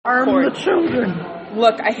Arm the children.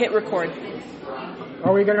 Look, I hit record.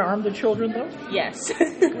 Are we going to arm the children, though? Yes.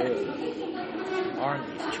 Good. Arm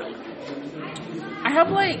these children. I have,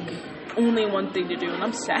 only one thing to do, and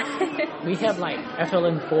I'm sad. We have,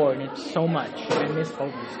 FLN 4, and it's so much. And Miss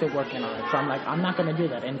Hogan's still working on it. So I'm I'm not going to do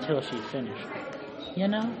that until she's finished. You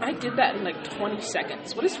know? I did that in, 20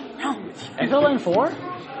 seconds. What is wrong with you? FLN 4?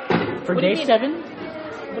 For What do you day mean? 7?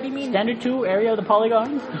 What do you mean? Standard 2, area of the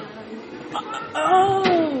polygons?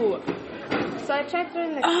 Oh! So I tried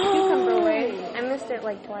throwing the cucumber away. I missed it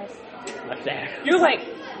twice. Like that. You're like,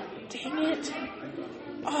 dang it.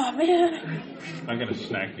 Oh, man. I'm going to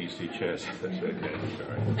snack these two chairs if that's okay.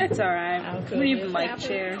 Sorry. It's alright. We don't even like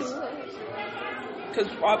chairs. Because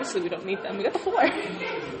obviously we don't need them. We got the floor.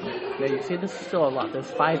 Yeah, you see, this is still a lot. There's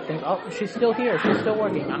 5 things. Oh, she's still here. She's still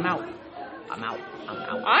working. I'm out.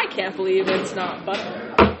 I can't believe it's not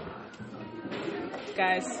butter.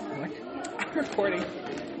 Guys. What? I'm recording.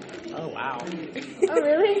 Oh, wow. Oh,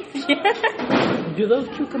 really? Yeah. Do those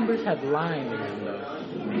cucumbers have lime in them,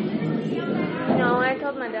 though? No, I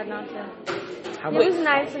told my dad not to. How He was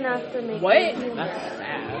nice enough to make What? me do That's that.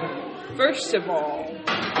 sad. First of all,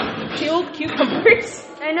 peeled cucumbers.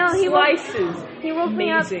 I know, Slices. he woke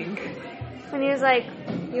me up Amazing. and he was like,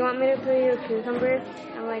 "You want me to put you a cucumber?"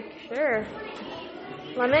 I'm like, "Sure."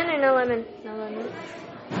 Lemon or no lemon? No lemon.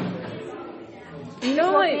 You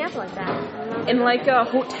know, Woke me up like that. in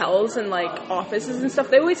hotels and offices and stuff,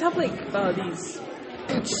 they always have these.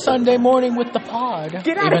 It's Sunday morning with the pod.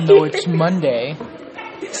 Get out Even of though here. it's Monday.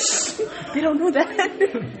 They don't know that.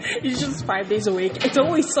 It's just 5 days a week. It's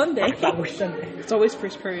always Sunday. That was Sunday. It's always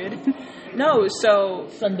first period. No, so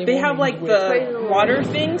Sunday they have morning with- the water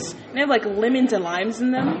things, and they have lemons and limes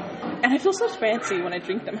in them, and I feel so fancy when I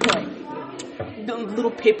drink them. The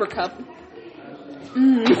little paper cup.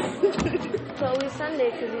 It's always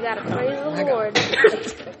Sunday because you gotta praise the Lord.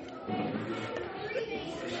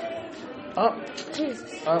 Oh,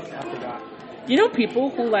 Jesus. I forgot. You know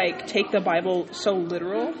people who take the Bible so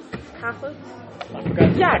literal? Catholics? I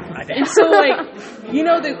forgot. Yeah, I did. and so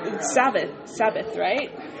the Sabbath, right?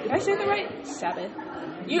 Did I say that right? Sabbath.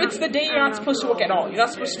 It's the day you're not supposed to work at all. You're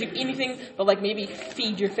not supposed to do anything but maybe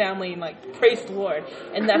feed your family and praise the Lord.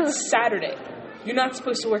 And that's Saturday. You're not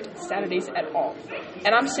supposed to work Saturdays at all.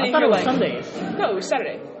 And I'm I sitting thought here it was Sundays. no, it was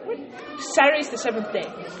Saturday. What? Saturday's the 7th day.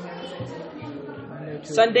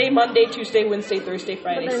 Sunday, Monday, Tuesday, Wednesday, Thursday,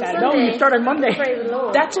 Friday, But then Saturday. No, you start on Monday. Praise the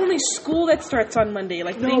Lord. That's only school that starts on Monday,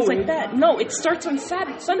 things like that. No, it starts on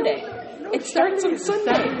Sunday. It starts on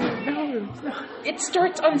Sunday. No, it's not. It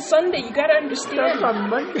starts on Sunday. You gotta It understand. starts on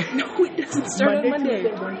Monday. No, it doesn't start on Monday.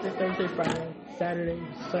 Tuesday, Wednesday, Thursday, Friday, Saturday,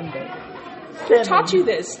 Sunday. Who taught you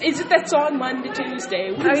this? Is it that song Monday, Tuesday?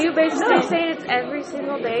 Are you basically No. saying it's every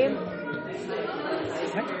single day?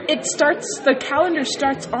 The calendar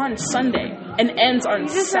starts on Sunday and ends on You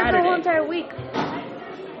just said the whole Saturday. entire week.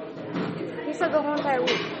 You said the whole entire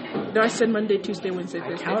week. No, I said Monday, Tuesday, Wednesday,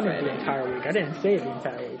 Thursday, Counted the Friday. entire week. I didn't say the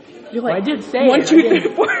entire week. You're Well, I did say 1, it. 2, I 3,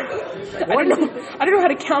 didn't- 4. I don't know how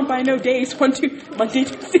to count, but I know days. 1, 2, Monday,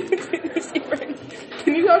 Tuesday, Wednesday, Thursday, Friday.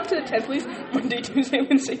 Can you go up to the 10, please? Monday, Tuesday,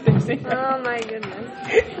 Wednesday, Thursday, Friday. Oh my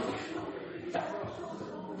goodness.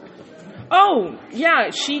 Oh, yeah,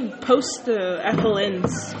 she posts the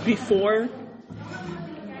FLNs before,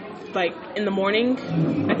 in the morning.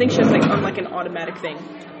 I think she has, on, an automatic thing.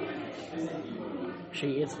 She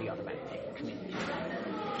is the automatic thing.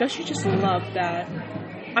 Don't you just love that?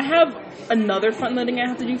 I have another fun letting I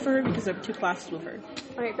have to do for her because I have 2 classes with her.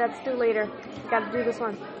 Alright, that's due later. Gotta do this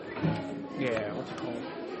one. Yeah, what's it called?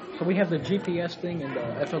 So we have the GPS thing and the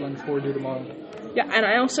FLN 4 due tomorrow. Yeah, and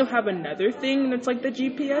I also have another thing that's the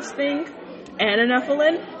GPS thing and an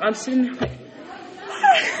FLN. I'm sitting there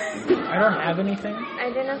I don't have anything.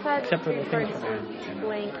 Identified Except for the thing first for is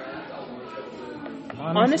blank.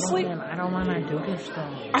 Honestly, man, I don't want to do this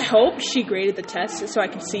stuff. I hope she graded the test so I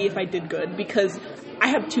can see if I did good because I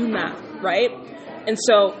have 2 math, right? And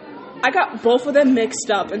so I got both of them mixed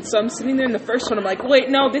up, and so I'm sitting there in the first one. I'm like, wait,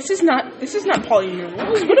 no, this is not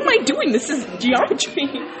polynomials. What am I doing? This is geometry.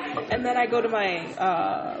 And then I go to my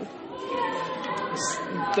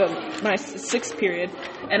my 6th period,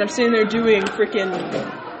 and I'm sitting there doing freaking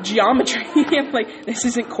geometry. I'm like, this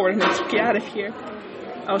isn't coordinates. Get out of here.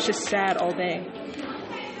 I was just sad all day.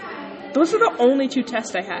 Those are the only 2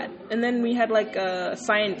 tests I had. And then we had a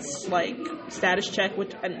science status check,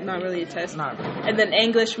 which not really a test. Not really. And then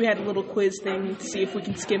English, we had a little quiz thing to see if we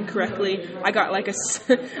can skim correctly. I got I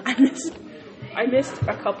missed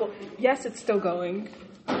a couple. Yes, it's still going.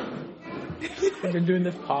 I've been doing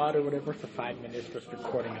this pod or whatever for 5 minutes, just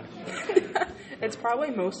recording it. It's probably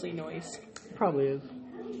mostly noise. Probably is.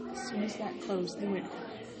 As soon as that closed, they went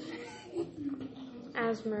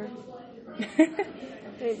Asthma.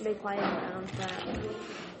 They quiet down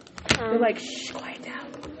that. They're like, shh, quiet down.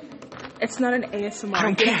 It's not an ASMR. I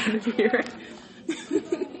don't Get care. out of here.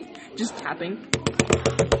 Just tapping.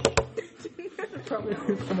 Probably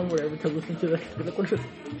if someone were ever to listen to that. Look what it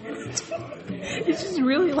is. It's just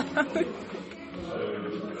really loud.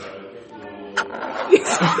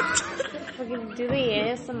 Fucking do the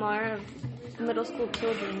ASMR of middle school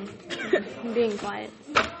children being quiet.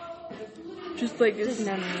 Just like this. Just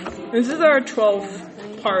memories. This is our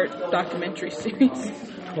 12-part documentary series.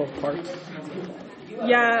 12 parts.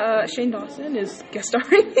 Yeah, Shane Dawson is guest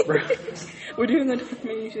starring. We're doing the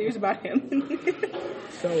documentary series about him.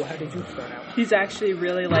 So, how did you start out? He's actually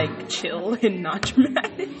really like chill and not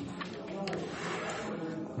dramatic.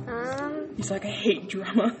 He's like, I hate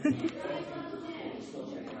drama.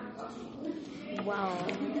 Wow.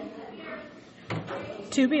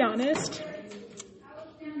 To be honest,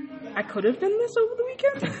 I could have done this over the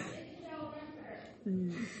weekend.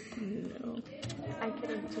 No. I could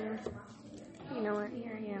have too. You know what?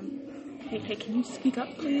 Here I am. Hey, can you speak up,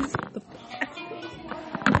 please?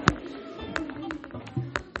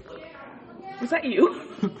 Was that you?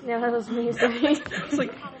 Yeah, that was me. Sorry. It's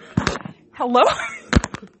like, hello?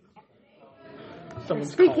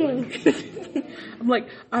 Someone's Speaking. calling. I'm like,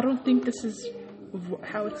 I don't think this is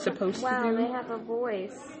how it's supposed Wow, to they do. have a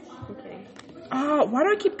voice. Okay. Oh, why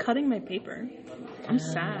do I keep cutting my paper? I'm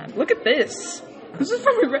sad. Look at this. This is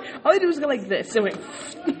from all I do is go like this. And went.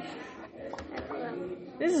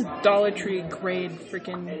 This is Dollar Tree grade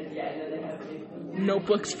freaking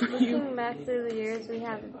notebooks for you. Looking back through the years, we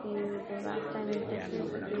have a few. The last time we did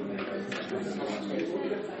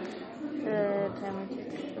the time we took.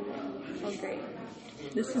 Oh, great.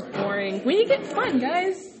 This is boring. We need to get fun,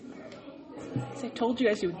 guys. I told you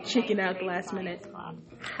guys you would chicken out the last minute.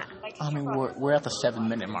 I mean, we're at the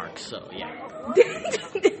 7-minute mark, so yeah.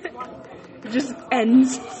 It just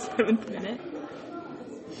ends 7th minute.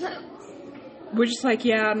 We're just like,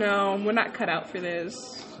 yeah, no, we're not cut out for this.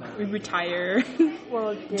 We retire.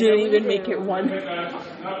 Well, Didn't even make it one.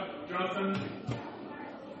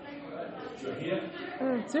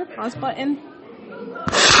 Is there a pause button?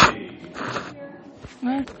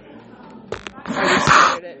 What? I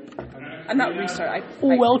restarted it. I'm not restart.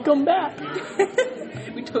 Welcome back.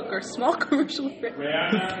 We took our small commercial break.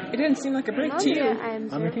 It didn't seem like a break to you. I'm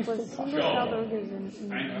really.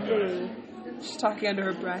 She's talking under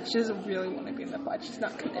her breath. She doesn't really want to be in the pod. She's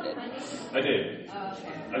not committed. I did.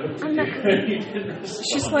 I'm not.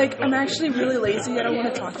 She's like, I'm actually really lazy. I don't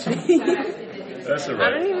want to talk to you. That's all I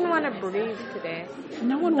right. don't even want to breathe today.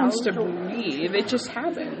 No one wants to breathe. It just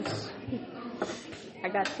happens. I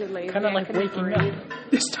got too lazy. Kind of like waking up.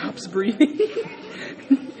 It stops breathing.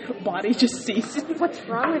 Body just ceases. What's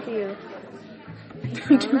wrong with you?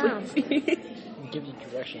 Too know. lazy. Give you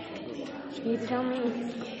directions. You tell me.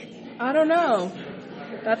 I don't know.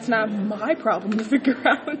 That's not my problem to figure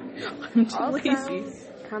out. I'm too All lazy. sounds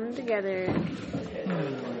come together.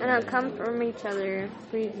 And come from each other.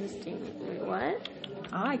 Pre-existing. Wait, what?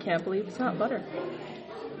 I can't believe it's not butter.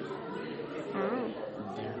 Oh.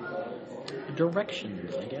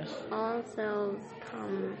 Directions, I guess. All cells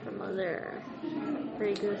come from other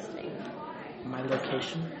pre-existing. My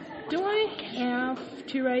location. Do I have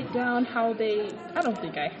to write down how they... I don't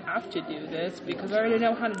think I have to do this because I already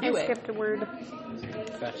know how to do I it. skipped a word.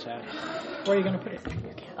 That's sad. Where are you going to put it?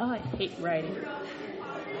 Oh, I hate writing.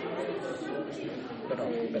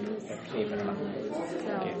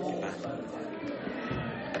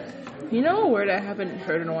 You know a word I haven't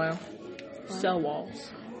heard in a while? Cell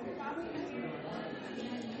walls.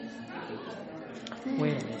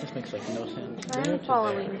 Wait a minute, this makes like no sense. I'm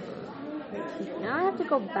following. Now I have to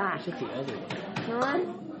go back. Is it the other way? You know what?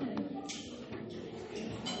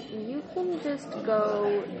 You can just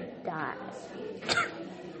go die.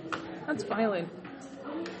 That's violent.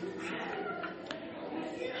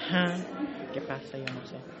 Huh? ¿Qué pasa? Yo no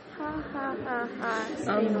sé. Ha ha ha ha.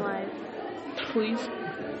 Staying alive. Please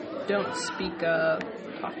don't speak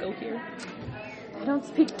taco here. I don't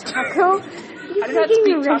speak taco. You I do not freaking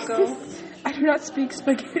speak taco. racist. I do not speak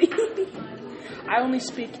spaghetti. I only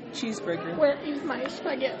speak cheeseburger. Where is my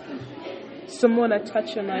spaghetti? Someone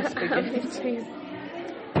touch on my spaghetti.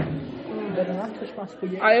 Better not touch my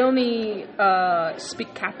spaghetti. I only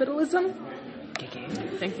speak capitalism.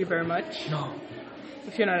 Thank you very much. No.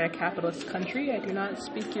 If you're not in a capitalist country, I do not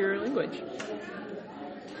speak your language.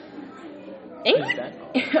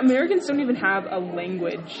 Americans don't even have a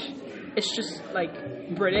language. It's just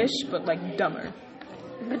like British, but like dumber.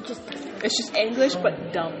 It's just English,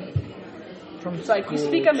 but dumb. From So like, you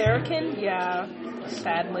speak American? Yeah,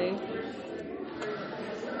 sadly.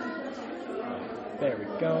 There we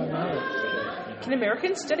go. Now it's Can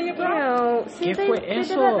Americans study abroad? No, see, Give they way, did that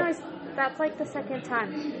asshole. noise. That's like the second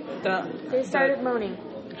time. They The started moaning.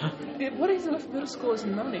 what is it with middle school is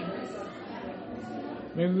moaning?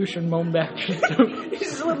 maybe we should moan back.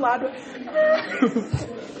 It's so loud.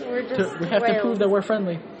 We're just We have to prove that we're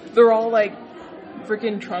friendly. They're all like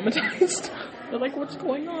freaking traumatized. They're like, what's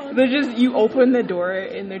going on? They're just, you open the door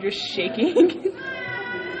and they're just shaking.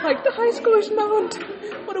 Like, the high schoolers moaned.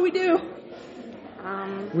 What do we do?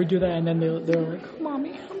 We do that, and then they're like,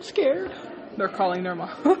 Mommy, I'm scared. They're calling their mom.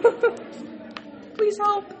 Please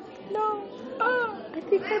help. No. Ah. I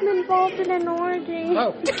think I'm involved in an orgy.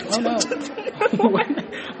 Oh no.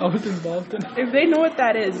 I was involved in it. If they know what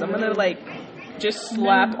that is, I'm gonna, like, just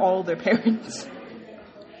slap all their parents.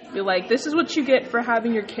 Be like, this is what you get for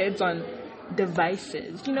having your kids on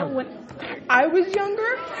devices. You know, when I was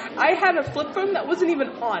younger, I had a flip phone that wasn't even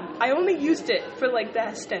on. I only used it for, like, the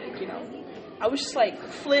aesthetic, you know. I was just like,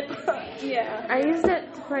 flip, yeah. I used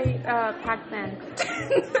it to play Pac-Man.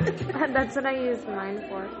 That's what I used mine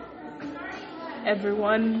for.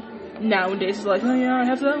 Everyone nowadays is like, oh yeah, I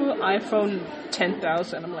have the iPhone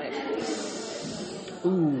 10,000. I'm like,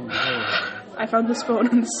 Ooh. I found this phone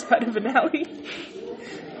on the side of an alley.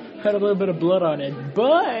 Had a little bit of blood on it,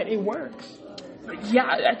 but it works.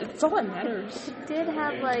 Yeah, that's all that matters. It did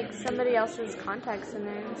have like somebody else's contacts in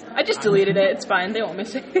there. I just deleted it. It's fine. They won't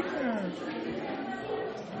miss it.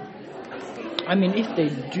 I mean, if they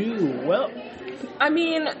do, well. I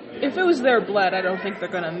mean, if it was their blood, I don't think they're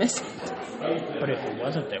gonna miss it. But if it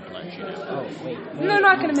wasn't their blood, you know. Oh, wait. They're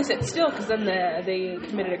not gonna miss it still, because then they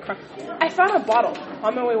committed a crime. I found a bottle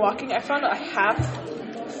on my way walking. I found a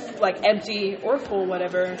half, like, empty or full,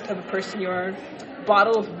 whatever type of person you are,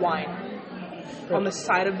 bottle of wine on the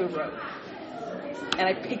side of the road. And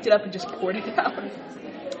I picked it up and just poured it out.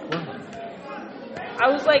 Wow. I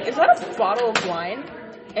was like, is that a bottle of wine?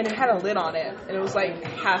 And it had a lid on it. And it was like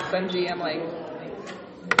half empty. I'm like,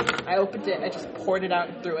 I opened it and I just poured it out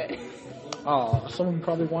and threw it. Oh, someone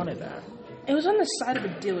probably wanted that. It was on the side of a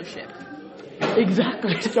dealership.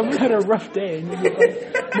 Exactly. Someone had a rough day and made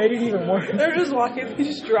it even worse. They're just walking, they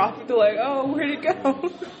just dropped it. They're like, oh, where'd it go?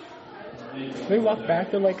 They walk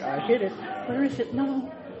back, they're like, I hit it. Where is it? No.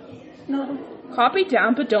 Copy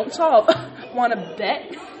down, but don't solve. Want to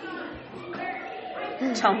bet?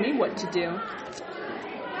 Tell me what to do.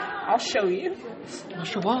 I'll show you. I'll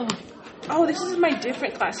show off. Oh, this is my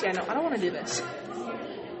different class. Yeah, no, I don't want to do this.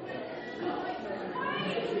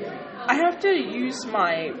 I have to use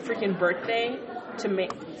my freaking birthday to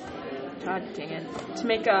make... God dang it. To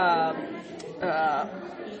make a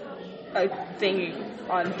thing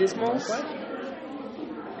on Dismals.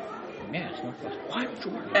 Yeah, it's not close.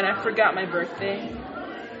 What? And I forgot my birthday.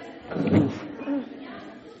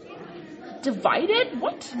 Divided?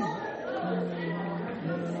 What?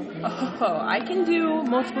 Oh, I can do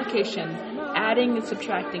multiplication, adding and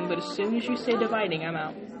subtracting, but as soon as you say dividing, I'm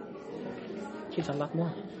out. She's a lot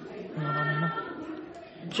more. No.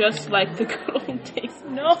 Just like the good old days.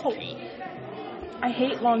 No! I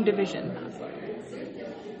hate long division.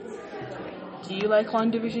 Do you like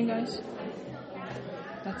long division, guys?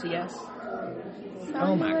 That's a yes.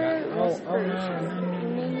 Oh my god. Oh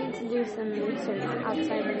no. We need to do some research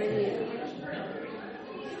outside of the video.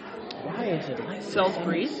 Why is it like Cells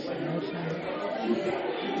breathe?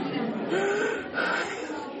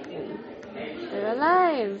 They're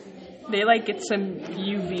alive. They like get some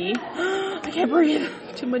UV. I can't breathe.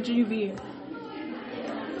 Too much UV.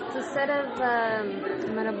 It's a set of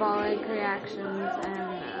metabolic reactions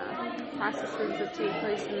and processes that take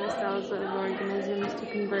place in the cells of organisms to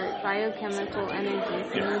convert biochemical energy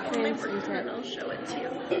from nutrients into I'll show it to you.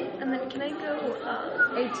 And then can I go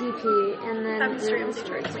ATP and then I'm streaming release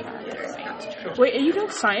towards my products. computer. Wait, are you doing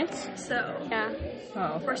science? So Yeah.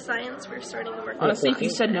 Oh. for science we're starting to work Honestly, on if you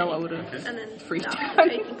said no, I would have and then freaked no, out. I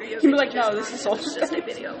think for yoga You'd be like, it's no, just- this is social it's just a studies.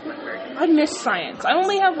 video of my work. I miss science. I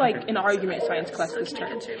only have like an argument science class this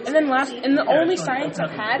term. And then the only science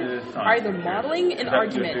I've had are either modeling and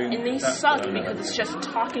argument, and they suck because it's just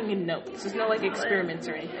talking and notes. There's no like experiments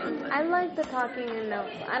or anything. I like the talking and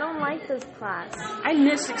notes. I don't like this class. I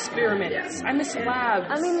miss experiments. I miss labs.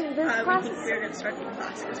 I mean, this class is... We're constructing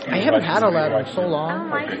classes. I haven't had a lab in so I don't long.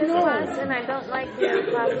 like this class, and I don't like the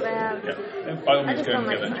other classes I have. Yeah, and by all I means, just go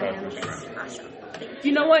don't and like get that chocolate science. thing.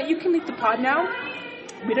 You know what? You can leave the pod now.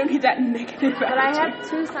 We don't need that negative But I attitude. have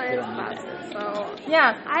 2 science classes, so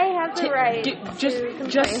Yeah. I have the right to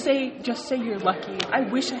Just say you're lucky. I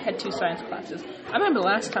wish I had 2 science classes. I remember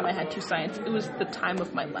last time I had 2 science. It was the time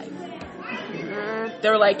of my life. They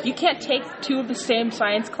were like, you can't take 2 of the same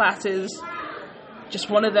science classes.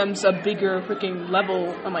 Just one of them's a bigger freaking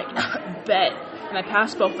level. I'm like, bet. and I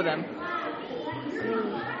passed both of them.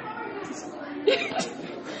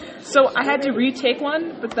 So I had to retake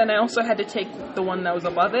one, but then I also had to take the one that was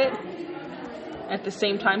above it at the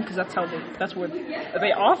same time because that's where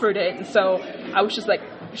they offered it. And so I was just like,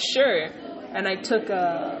 sure. And I took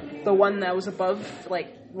the one that was above,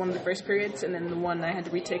 like, one of the first periods, and then the one I had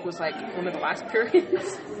to retake was, like, one of the last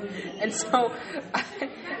periods. And so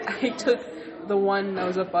I took the one that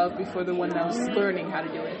was above before the one that was learning how to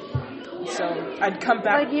do it. So I'd come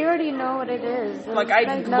back. Like, you already know what it is. Like,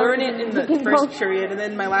 I'd learn it in the first period, and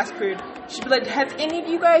then my last period, she'd be like, have any of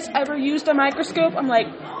you guys ever used a microscope? I'm like,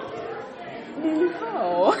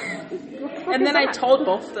 no. And then I told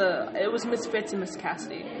both it was Miss Fitz and Miss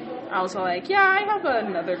Cassidy. I was like, yeah, I have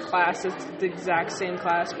another class. It's the exact same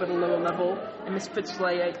class, but a lower level. And Miss Fitz was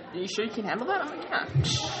like, are you sure you can handle that? I'm like, yeah,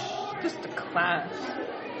 just a class.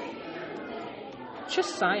 It's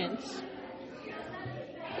just science.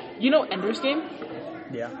 You know Ender's Game?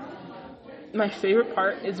 Yeah. My favorite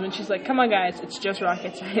part is when she's like, come on guys, it's just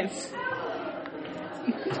rocket science.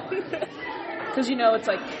 Because, you know, it's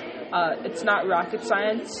like, it's not rocket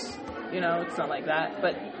science. You know, it's not like that.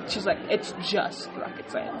 But she's like, it's just rocket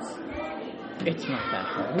science. It's not that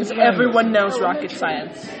hard. Because everyone knows rocket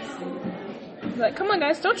science. Like, come on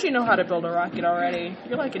guys, don't you know how to build a rocket already?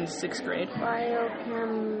 You're like in 6th grade.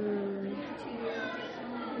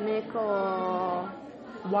 Biochemical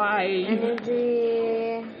Why?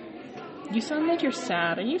 energy You sound like you're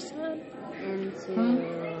sad. Are you sad?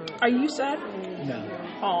 Are you sad? No.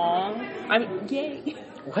 Aww. Yay.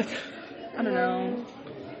 What? I don't know.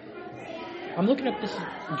 I'm looking at this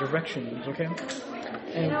directions, okay?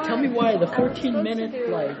 And tell me why the 14 minute,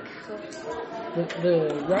 like,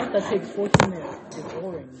 the route that takes 14 minutes is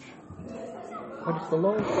orange. But it's the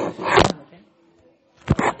lowest class you can,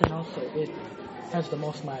 okay? And also, it has the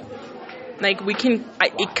most miles. Like,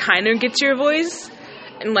 it kind of gets your voice,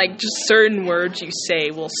 and, like, just certain words you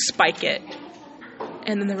say will spike it.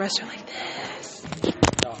 And then the rest are like this.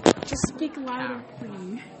 Just speak louder,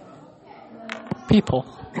 please. People.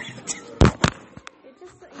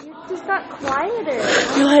 You just got quieter.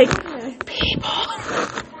 You're like, people.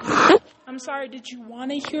 I'm sorry, did you want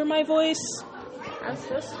to hear my voice? I was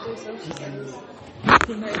supposed to do some things.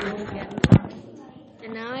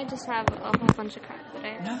 And now I just have a whole bunch of crap that I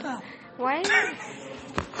have. No. Why? Sorry,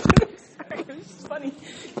 it was just funny.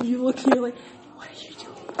 You look here like, what are you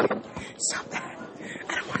doing? Stop that.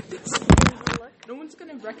 I don't want this. No one's going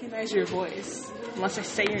to recognize your voice unless I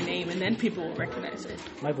say your name, and then people will recognize it.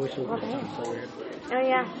 My voice will sound so weird. Oh,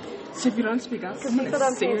 yeah. So if you don't speak up, Because I'm people going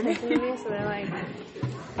don't to say pay your attention name. to me, so they're like,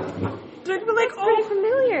 They're going to be like, pretty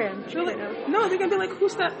familiar. They're like, no, they're going to be like,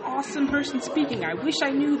 who's that awesome person speaking? I wish I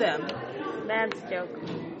knew them. That's a joke.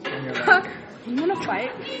 And you're like, You want to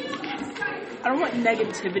fight? I don't want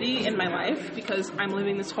negativity in my life because I'm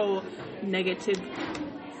living this whole negative...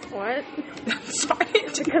 What? I'm sorry.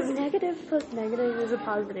 Because negative plus negative is a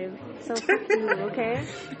positive. So fuck you, okay?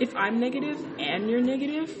 If I'm negative and you're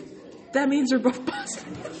negative, that means we're both positive.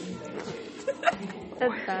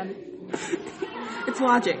 That's bad. It's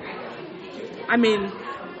logic. I mean,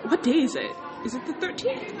 what day is it? Is it the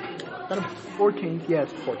 13th? the 14th? Yeah,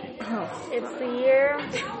 it's 14th. Oh. It's the year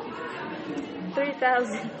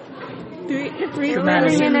 3000. Three We're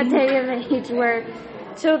living in a day and age where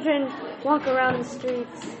children walk around the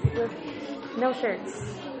streets with no shirts.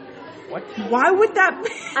 What? Why would that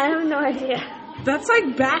be? I have no idea. That's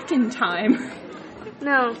like back in time.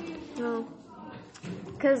 No.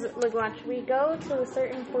 Because, look, watch, we go to a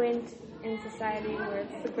certain point in society where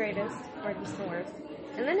it's the greatest or just the worst.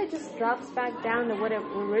 And then it just drops back down to what it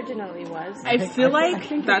originally was. I feel I like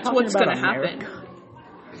think that's you're what's talking going to about happen. America.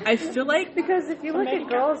 I feel like Because if you look at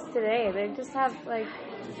girls today, they just have, like,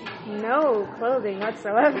 no clothing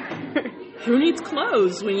whatsoever. who needs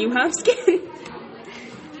clothes when you have skin?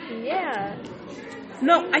 Yeah.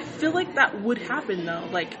 No, I feel like that would happen though.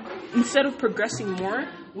 Like, instead of progressing more,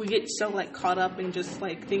 we get so like caught up in just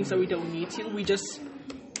like things that we don't need to. We just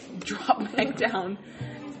drop back down.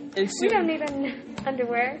 And We don't soon, need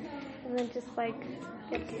underwear. And then just, like,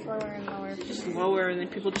 get slower and lower. just lower, and then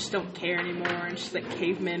people just don't care anymore, and it's just like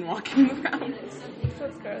cavemen walking around.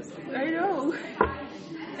 That's gross. I know.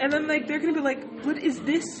 And then like they're gonna be like, "What is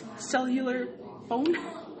this cellular phone?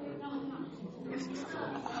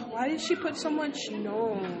 Why did she put so much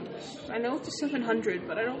notes? I know it's a 700,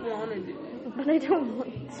 but I don't want to do it." But I don't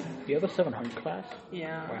want to. Do you have a 700 class?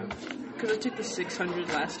 Yeah, Wow. because I took the 600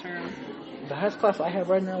 last term. The highest class I have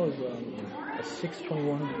right now is a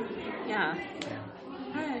 621. Yeah. Yeah.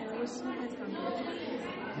 Hi, it was 600.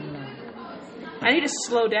 I need to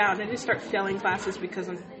slow down. I need to start failing classes because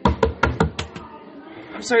I'm.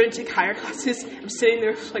 I'm starting to take higher classes. I'm sitting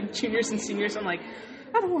there with like juniors and seniors. I'm like,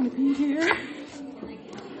 I don't want to be here.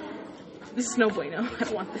 This is no bueno. I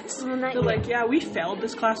don't want this. Well, They're like, yeah, we failed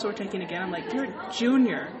this class, so we're taking it again. I'm like, you're a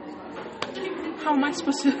junior. How am I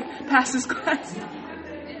supposed to pass this class?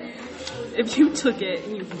 If you took it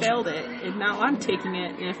and you failed it, and now I'm taking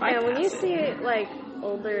it, and if I pass when you it, see like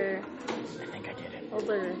older I think I did it.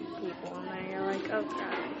 older people in there, you're like, oh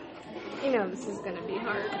god, you know this is gonna be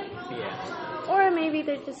hard. Yeah. Or maybe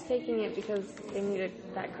they're just taking it because they needed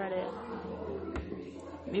that credit.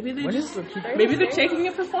 maybe they When just, is the teacher? maybe they're taking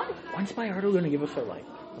it for fun. When's my article gonna give us a like?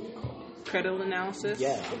 Credit analysis.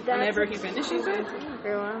 Yeah. Whenever he finishes it.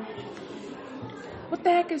 Girl, What the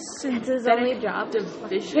heck is it's his only synthetic job.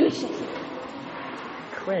 division?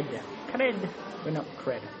 Cred. But not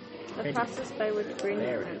cred. The Credit. process by which brain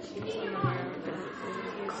There. differentiates on the neuroorganisms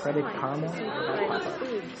is Credit like caramel? synthesized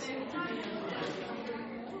foods.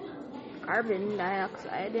 Carbon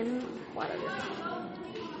dioxide and water.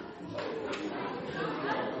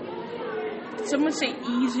 Did someone say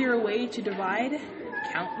easier way to divide?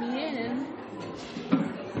 Count me in.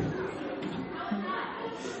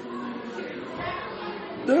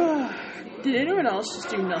 Ugh. Did anyone else just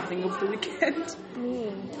do nothing over the weekend?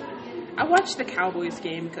 I watched the Cowboys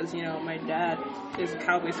game because, you know, my dad is a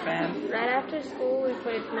Cowboys fan. Right after school, we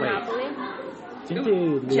played Monopoly. Did they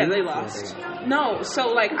lose? Yeah, they lost. No, so,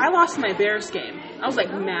 like, I lost my Bears game. I was,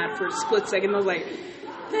 like, mad for a split second. I was like,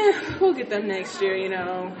 we'll get them next year, you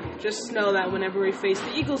know. Just know that whenever we face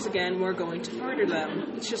the Eagles again, we're going to murder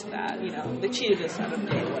them. It's just that, you know. They cheated us out of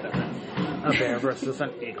the game, whatever. A bear versus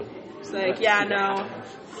an eagle. It's like, yeah, no.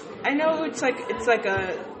 I know it's like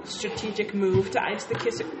a strategic move to ice the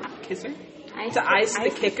kicker. To ice the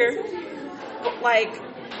kicker. But, like,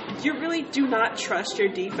 you really do not trust your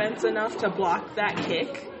defense enough to block that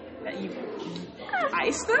kick that you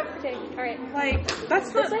ice them? Okay, alright. Like,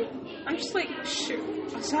 that's This not... way? I'm just like, shoot.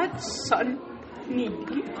 Is that Sunny?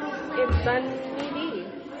 It's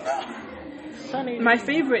Sunny D. My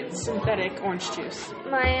favorite synthetic orange juice.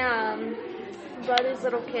 My brother's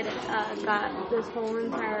little kid got this whole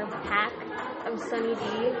entire pack of Sunny D,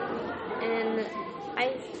 and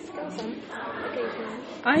I still some occasionally.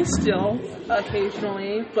 I still,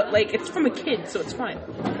 occasionally, but, like, it's from a kid, so it's fine.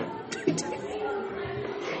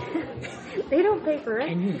 They don't pay for it.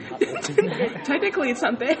 Can you not open that? Technically, it's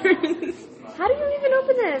not there. How do you even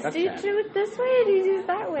open this? That's Do you bad. do it this way or do you do it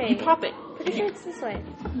that way? You pop it. Pretty sure it's this way.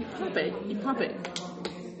 You pop it. You pop it.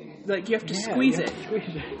 Like, you have to Yeah, squeeze you it. have to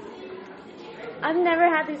squeeze it. I've never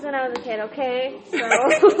had these when I was a kid, okay?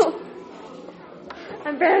 So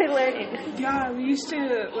I'm barely learning. Yeah, we used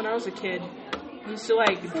to, when I was a kid, we used to,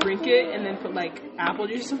 like, drink it and then put, like, apple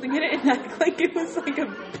juice or something in it and act like it was, like, a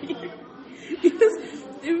beer. Because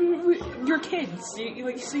you're kids. You,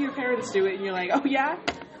 like, see your parents do it and you're like, oh, yeah?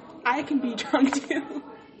 I can be drunk, too.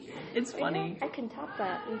 It's funny. I can top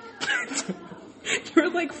that. You're,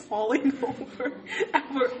 like, falling over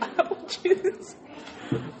apple juice.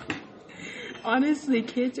 Honestly,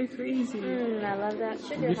 kids are crazy. I love that You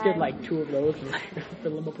sugar just high. get like 2 of those and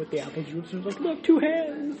fill them up with the apple juice and it's like, look, 2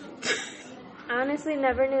 hands. I honestly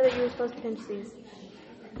never knew that you were supposed to pinch these.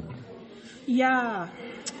 Yeah.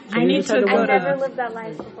 So I you need just had to to go I work to... never lived that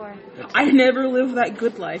life before. I never lived that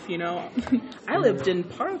good life, you know. I lived in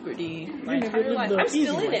poverty my never entire lived life. the I'm still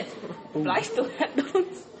easy in life. it. But I still had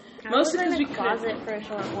those. I Mostly was because in we a couldn't. closet for a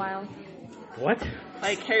short while. What?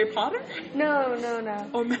 Like Harry Potter? No.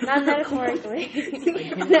 Or Not metaphorically.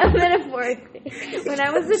 Not metaphorically. When I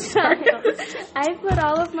was a child, I put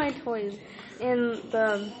all of my toys in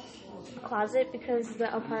the closet because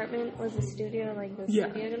the apartment was a studio, like the Yeah.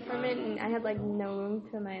 studio apartment, and I had like no room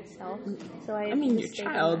to myself. So I I mean, just your stayed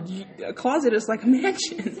in child, there. a closet is like a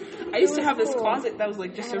mansion. I used to was have this cool. closet that was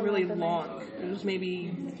like just I a had a really lamp in there. long. It was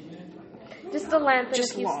maybe Just a lamp and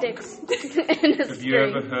just a few long. sticks and a Have you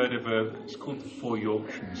ever string. heard of it's called the Four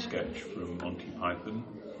Yorkshiremen sketch from Monty Python?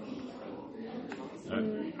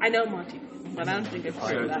 I know Monty, but I don't think I've So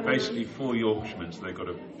heard of it's that. basically 4 Yorkshiremen, so they've got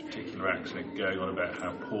a particular accent going on about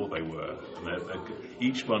how poor they were. And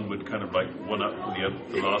each one would kind of like one up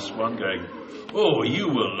the last one, going, oh, you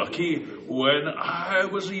were lucky. When I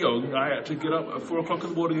was young, I had to get up at 4 o'clock in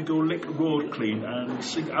the morning and go lick the road clean and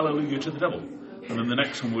sing Hallelujah to the devil. And then the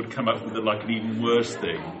next one would come up with like an even worse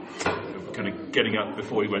thing, kind of getting up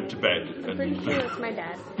before he went to bed. I'm And pretty sure it's my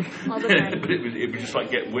dad all the time. but it would just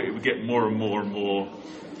like it would get more and more and more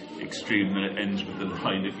extreme, and it ends with the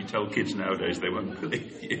line, if you tell kids nowadays they won't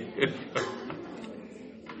believe you.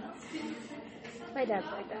 My dad's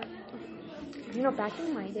like that. You know, back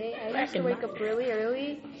in my day, I used to wake up really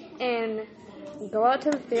early and go out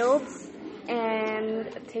to the fields and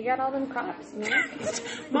take out all them crops, you know?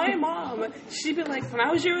 My mom, she'd be like, when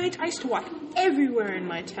I was your age, I used to walk everywhere in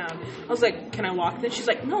my town. I was like, can I walk then? She's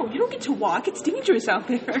like, no, you don't get to walk. It's dangerous out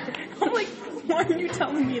there. I'm like, why are you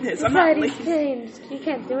telling me this? I'm not Society's lazy. changed. You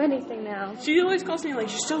can't do anything now. She always calls me like,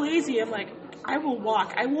 you're so lazy. I'm like, I will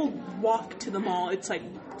walk. I will walk to the mall. It's like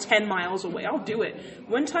 10 miles away. I'll do it.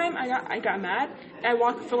 One time I got mad and I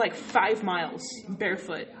walked for like 5 miles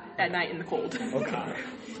barefoot at night in the cold. Okay.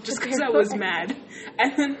 Just because I was mad.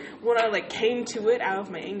 And then when I like came to it out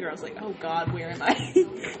of my anger, I was like, oh God, where am I?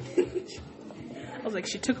 I was like,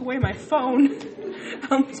 she took away my phone.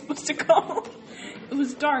 How am I supposed to call? It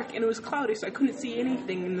was dark and it was cloudy, so I couldn't see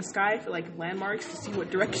anything in the sky for like landmarks to see what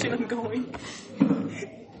direction I'm going.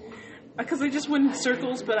 Because I just went in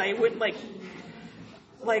circles, but I went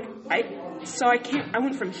I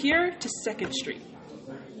went from here to 2nd Street.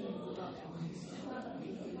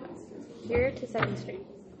 Here to 7th Street.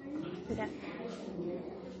 Okay.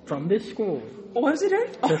 From this school What was it?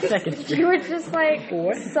 to 2nd Street. You were just like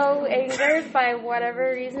What? so angered by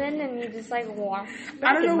whatever reason, and you just like walked.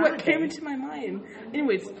 I don't know in what my came day. into my mind.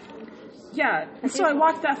 Anyways, yeah. So I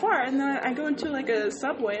walked that far, and then I go into like a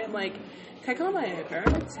subway. I'm like, can I call my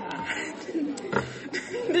parents?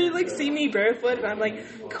 They like see me barefoot, and I'm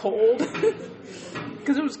like cold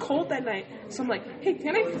because it was cold that night. So I'm like, hey,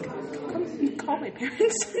 can I come call my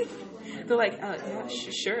parents? They're like, yeah,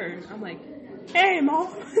 sure. I'm like, hey, mom.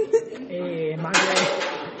 Hey, my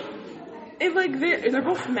girl. And like they're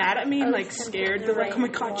both mad at me and like scared. They're like, oh my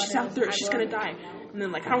God, she's out there, she's gonna die. And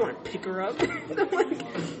then like, I don't want to pick her up. I'm like,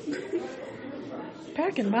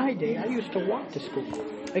 Back in my day, I used to walk to school.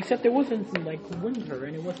 Except it wasn't like winter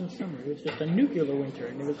and it wasn't summer. It was just a nuclear winter,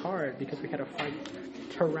 and it was hard because we had to fight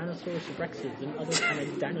Tyrannosaurus rexes and other kind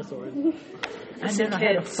of dinosaurs. And then I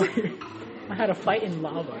had a fight in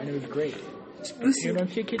lava, and it was great. You don't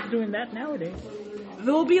see kids doing that nowadays.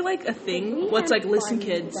 there'll be like a thing. What's like, listen,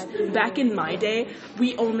 kids. Back in my day,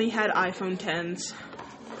 we only had iPhone 10s.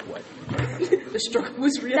 What? The struggle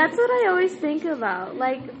was real. That's what I always think about.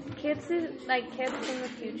 Like kids in the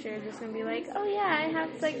future are just gonna be like, oh yeah, I have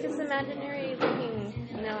like this imaginary looking,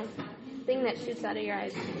 thing that shoots out of your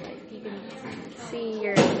eyes. Like you can see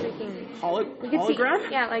your freaking hologram.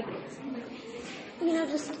 Yeah, like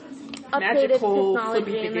just updated Magical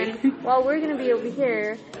technology, and then while we're gonna be over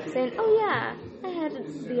here saying, oh yeah, I had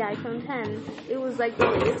the iPhone 10. It was like the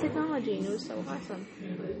latest technology, and it was so awesome.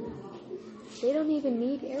 They don't even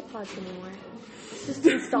need AirPods anymore. It's just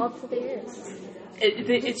installed to their ears.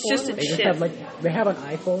 It's just a They just chip. have they have an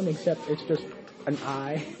iPhone, except it's just an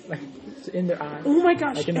eye, like it's in their eye. Oh my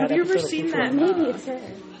gosh, Like in have that you ever episode of seen Futurama. that Maybe it's her.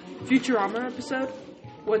 Futurama episode?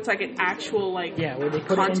 Where it's like an actual Yeah, where they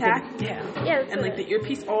put contact? it into, Yeah, that's And like the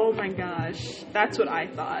earpiece, oh my gosh. That's what I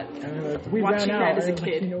thought. we Watching ran that out. as a and I was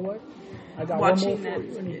like, kid. you know what? I got Watching one more for that-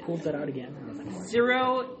 you, and he pulls that out again. And I was like, oh,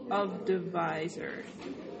 Zero of divisor.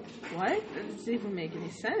 What? That doesn't even make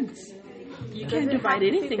any sense. You Does can't it divide have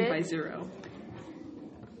to be anything big? by zero.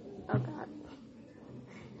 Oh god.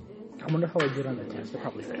 I wonder how I did on the test. I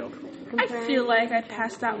probably failed. I feel like I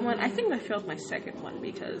passed that one. I think I failed my second one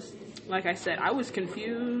because, like I said, I was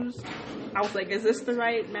confused. I was like, is this the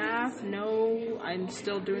right math? No, I'm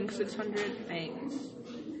still doing 600 things.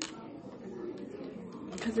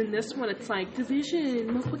 Because in this one, it's like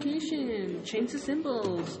division, multiplication, change the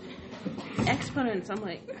symbols, exponents. I'm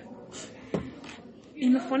like,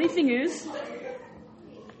 and the funny thing is,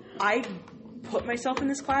 I put myself in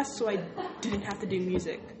this class so I didn't have to do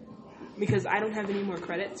music. Because I don't have any more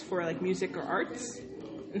credits for like music or arts.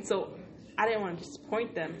 And so I didn't want to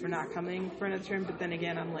disappoint them for not coming for another term, but then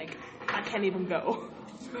again, I'm like, I can't even go.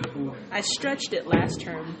 I stretched it last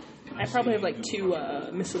term. I probably have like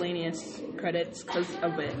 2 miscellaneous credits because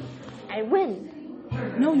of it. I win.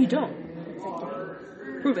 No, you don't.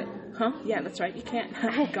 Prove it. Huh? Yeah, that's right. You can't.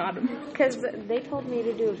 Got him. Because they told me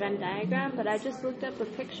to do a Venn diagram, but I just looked up a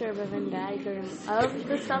picture of a Venn diagram of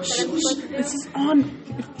the stuff that I'm supposed to do. This is on.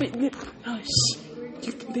 They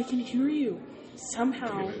can hear you.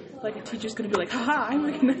 Somehow, like a teacher's gonna be like, haha, I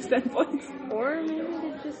recognize that voice. Or maybe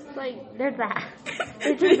they're just like, they're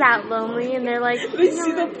just that lonely, and they're like, They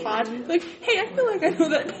see the pod, like, hey, I feel like I know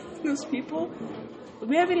those people.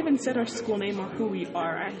 We haven't even said our school name or who we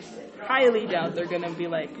are. I highly doubt they're gonna be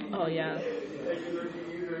like, oh yeah.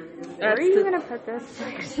 Where are you gonna put this,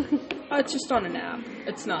 actually? It's just on an app.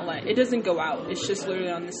 It's not like, it doesn't go out. It's just literally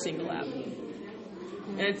on this single app.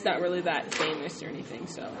 And it's not really that famous or anything,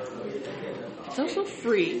 so. It's also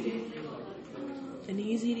free. And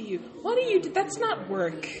easy to use. What do you do? That's not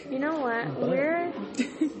work. You know what? We're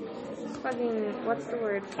fucking, what's the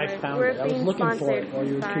word for I it? found We're it. I was being looking for sponsored it while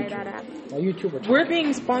you were by teaching. that app. While you two were talking. We're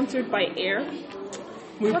being sponsored by air.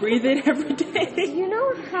 We breathe it every day. You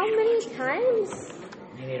know how many times?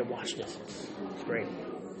 You need to watch this. It's great.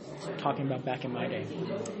 It's talking about back in my day.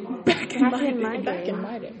 Back in my day. Back in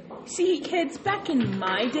my day. See, kids, back in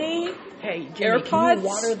my day, Hey, Jimmy, can AirPods you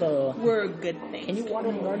water the... were a good thing. Can you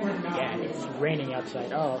water the garden? Yeah, it's raining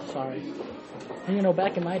outside. Oh, sorry. And you know,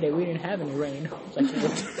 back in my day, we didn't have any rain. It's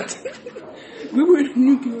like, We were in a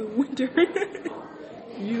nuclear winter.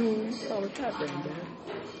 you call it that rain,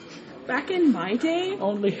 Dad. Back in my day,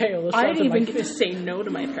 Only hail the I size didn't of my even get to fist. say no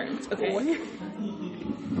to my parents. Okay.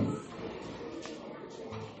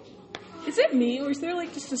 Is it me, or is there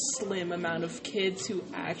like just a slim amount of kids who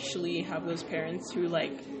actually have those parents who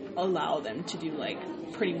like allow them to do like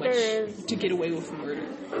pretty much There is. to get away with murder?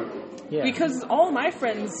 Yeah. Because all my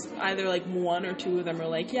friends, either like one or two of them are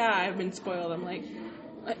like, yeah, I've been spoiled. I'm like,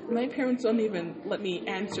 my parents don't even let me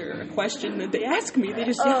answer a question that they ask me. They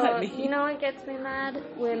just yell at me. You know what gets me mad?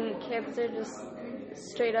 When kids are just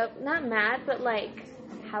straight up, not mad, but like,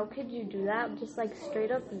 how could you do that? Just like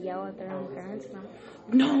straight up yell at their own parents?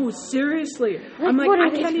 No, seriously. I'm like, what are I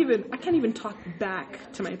they can't even talk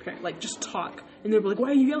back to my parents. Like, just talk. And they'll be like, why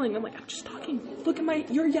are you yelling? I'm like, I'm just talking. Look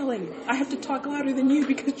at you're yelling. I have to talk louder than you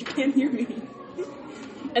because you can't hear me.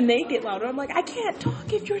 And they get louder. I'm like, I can't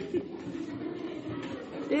talk if you're...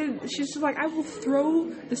 And she's just like, I will throw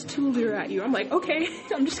this 2-liter at you. I'm like, okay,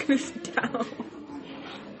 I'm just gonna sit down.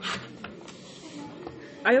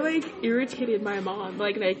 I, like, irritated my mom.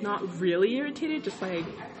 Like, not really irritated, just, like,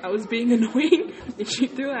 I was being annoying, and she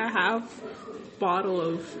threw a half bottle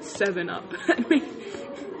of 7-Up at me.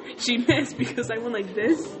 She missed because I went like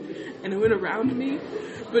this, and it went around me,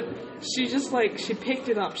 but she just, like, she picked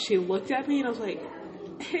it up, she looked at me, and I was like,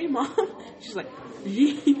 hey, Mom. She's like,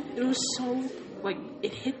 yee. It was so, like,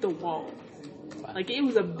 it hit the wall. Like, it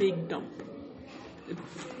was a big dump.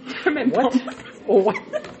 I meant What? bump. Oh, what?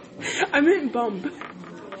 I meant bump.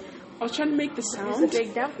 I was trying to make the sound. It's a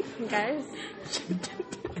big dump, guys.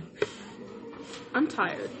 I'm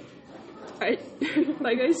tired.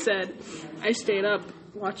 Like I said, I stayed up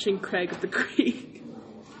watching Craig of the Creek.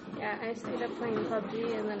 Yeah, I stayed up playing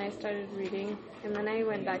PUBG, and then I started reading, and then I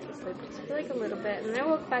went back to sleep just for like a little bit, and then I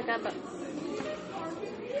woke back up,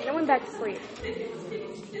 and I went back to sleep.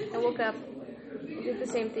 I woke up, I did the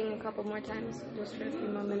same thing a couple more times, just for a few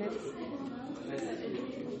more minutes.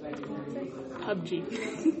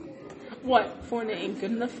 PUBG. What? Fortnite ain't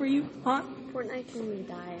good enough for you, huh? Fortnite can me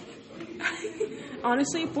die.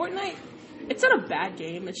 Honestly, Fortnite, it's not a bad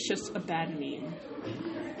game, it's just a bad meme.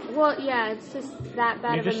 Well, yeah, it's just that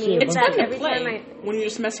bad You of a just meme. see a It's bunch fun to every time play when you're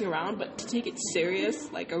just messing around, but to take it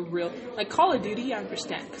serious, like a real... Like Call of Duty, I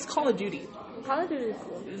understand, because Call of Duty, Call of Duty is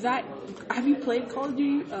cool. have you played Call of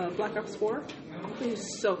Duty Black Ops 4?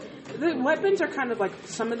 So the weapons are kind of like,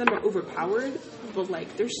 some of them are overpowered, but like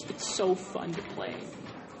it's so fun to play.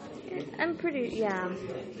 I'm pretty, yeah,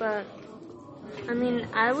 but, I mean,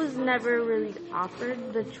 I was never really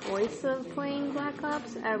offered the choice of playing Black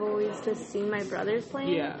Ops. I've always just seen my brothers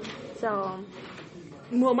playing. Yeah. So,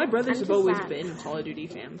 Well, my brothers I'm have just always sad. been Call of Duty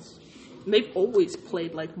fans. They've always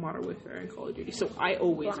played like Modern Warfare and Call of Duty, so I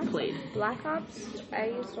always played. Black Ops, I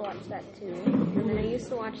used to watch that too. And then I used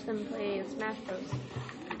to watch them play Smash Bros.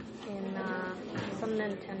 In some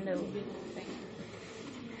Nintendo thing.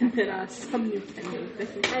 And then some Nintendo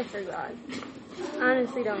thing. I forgot.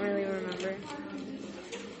 Honestly, don't really remember.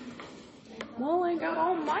 Well, I got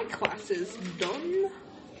all my classes done.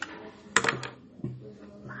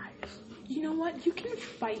 You know what? You can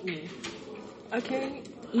fight me. Okay?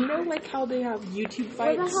 You know, like how they have YouTube fights?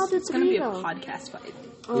 Where the hell did It's gonna be a Toledo? podcast fight.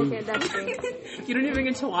 Okay, that's true. You don't even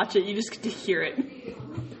get to watch it, you just get to hear it.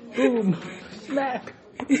 Boom. Smack.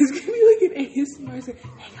 It's gonna be like an ASMR. It's like,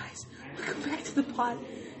 hey guys, welcome back to the pod.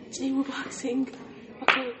 Today we're boxing.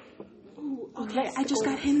 Okay. Ooh, okay, I just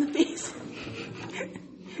got hit in the face.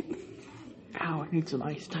 Ow, I need some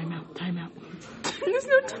ice. Time out. Time out. There's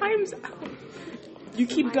no times out. You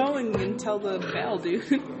keep going until the bell,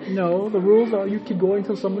 dude. No, the rules are you keep going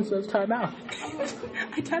until someone says time out.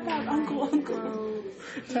 I tap out, uncle.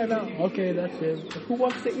 Time out. Okay, that's it. Who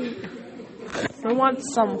wants to eat? I want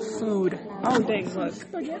some food. Oh, dang, look.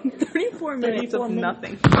 34 minutes of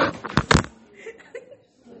nothing.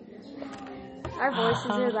 Our voices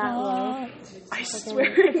are that low. I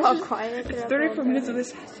swear. It's all quiet. It's 34 minutes of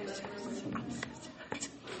this.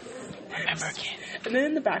 Remember, kid. And then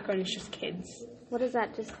in the background, it's just kids. What is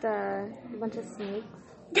that? Just a bunch of snakes?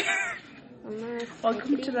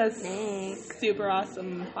 Welcome to the snake. super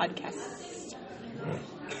awesome podcast.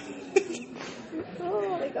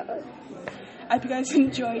 Oh my god. I hope you guys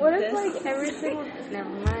enjoyed What this. if like every single? Never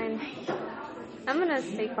mind. I'm gonna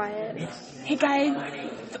stay quiet. Hey guys,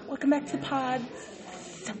 welcome back to the pod.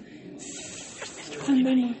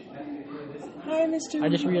 Hi, Mr. I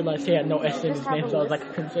just realized he had no S in his name, so I was like,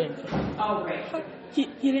 I couldn't say anything.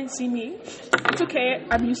 He didn't see me. It's okay.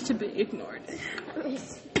 I'm used to being ignored. I'm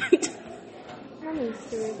used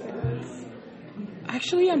to it.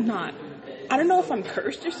 Actually, I'm not. I don't know if I'm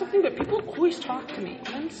cursed or something, but people always talk to me.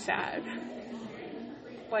 I'm sad.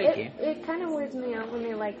 Like, It kind of weirds me out when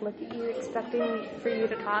they like look at you expecting for you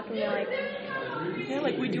to talk and you're like, yeah,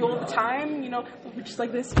 like we do all the time, you know, we're just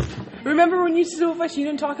like this. Remember when you used to do with us, you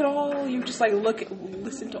didn't talk at all? You just like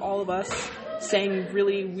listen to all of us saying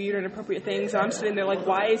really weird and inappropriate things. And I'm sitting there like,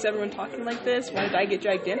 why is everyone talking like this? Why did I get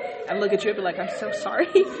dragged in? I look at you and be like, I'm so sorry.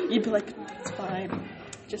 You'd be like, it's fine.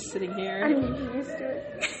 Just sitting here. I'm used to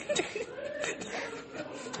it.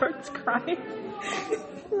 Starts crying.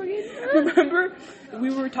 Remember, we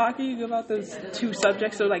were talking about those two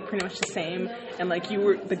subjects that were like pretty much the same, and like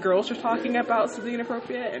the girls were talking about something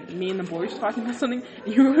inappropriate, and me and the boys were talking about something.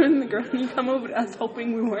 And you were and the girl, and you come over to us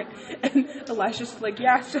hoping we weren't, and Elisha's like,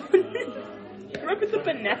 yeah, so remember the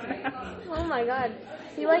banana? Oh my god.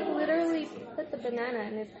 He like literally put the banana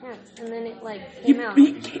in his pants and then it like came out.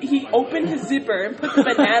 He opened his zipper and put the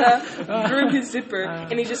banana through his zipper,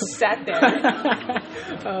 and he just sat there.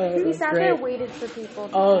 He sat there and waited for people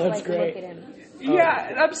to just, like look at him. Yeah,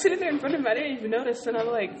 and I'm sitting there in front of him. I didn't even notice, and I'm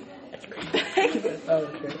like, what the heck?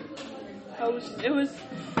 Okay. It was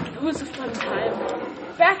a fun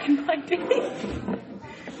time back in my day.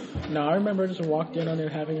 No, I remember I just walked in on there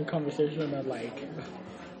having a conversation about like.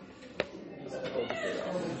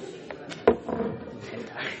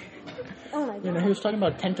 Oh my god. You know, he was talking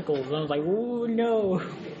about tentacles, and I was like, "Oh no!"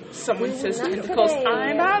 Someone says Not tentacles. today.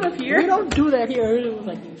 I'm out of here. We don't do that here. It was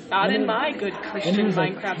like Not in my good and Christian it was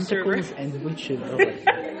like Minecraft server. tentacles and witches. I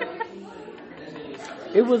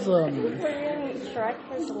was like, it was Shrek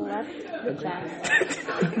has left the chat.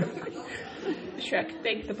 Shrek,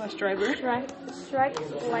 thank the bus driver.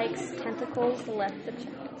 Shrek likes tentacles left the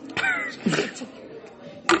chat.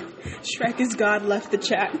 Shrek is God left the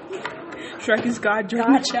chat. Shrek is God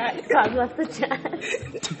joined the chat. God left the chat.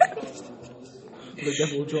 the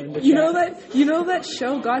devil joined the You chat. know that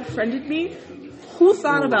show God Friended Me? Who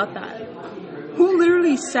thought about that? Who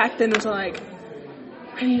literally sat there and was like,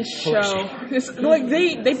 in the show. It's like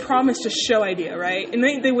they promised a show idea, right? And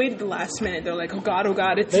they waited the last minute. They're like, oh god,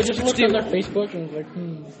 it's They just looked due. on their Facebook and was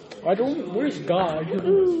like, where's God?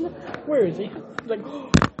 Where is he? Like,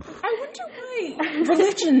 I wonder why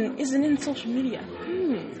religion isn't in social media.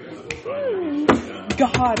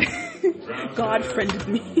 God friended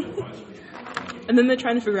me. And then they're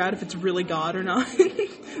trying to figure out if it's really God or not.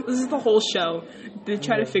 This is the whole show. They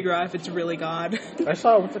try to figure out if it's really God. I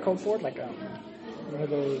saw, what's it called for? Like, one of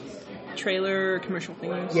those... Trailer commercial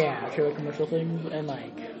things. Yeah, trailer commercial things, and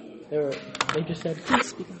like, they just said, Please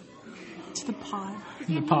speak up. To the pod.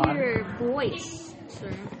 the pod. Your voice,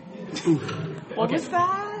 sir. What was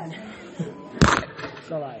that?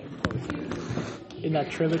 So like, in that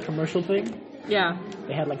trailer commercial thing, Yeah.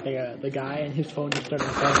 they had like the guy and his phone just started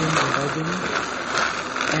buzzing,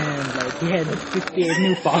 and like he had 68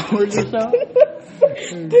 new followers or so.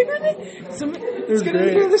 Bigger than someone's gonna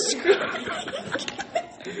great. hear the scream.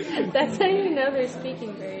 That's how you know they're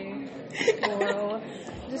speaking very slow.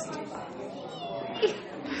 Just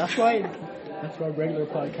That's why regular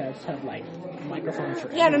podcasts have like microphones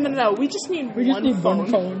for Yeah, no. We just need We just one need phone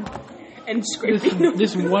one phone. and scraping.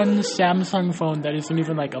 This one Samsung phone that isn't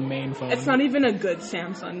even like a main phone. It's not even a good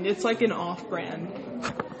Samsung. It's like an off-brand.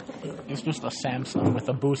 It's just a Samsung with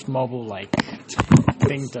a Boost Mobile like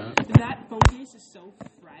thing to. That phone case is so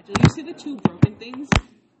fragile. You see the two broken things?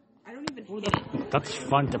 I don't even hit it. That's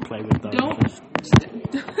fun to play with though. Don't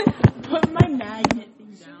put my magnet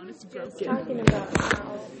thing down. It's broken. talking about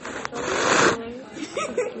how.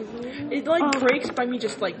 It like breaks by me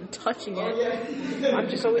just like touching it. I'm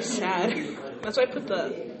just always sad. That's why I put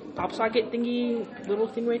the pop socket thingy little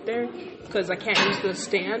thing right there, because I can't use the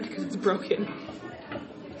stand because it's broken.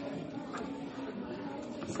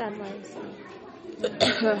 Sad lives.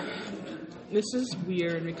 This is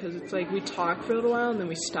weird because it's like we talk for a little while and then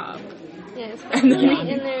we stop. Yeah,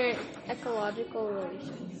 especially in their ecological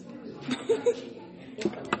relations.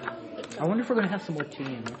 I wonder if we're gonna have some more tea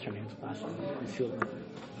in what's her name's class. That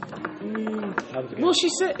was good. Well, she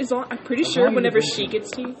said, I'm pretty As sure long as whenever it's- she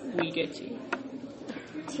gets tea, we get tea.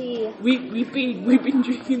 Tea. We've been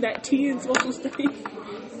drinking that tea in social studies,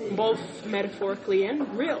 both metaphorically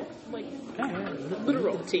and real. Like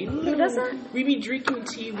Literal tea. Who does that? We be drinking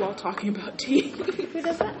tea while talking about tea. Who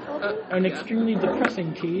does that? An extremely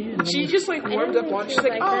depressing tea. And She then just like warms up water. She's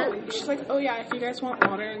like, that. she's like, oh yeah, if you guys want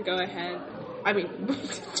water, go ahead. I mean,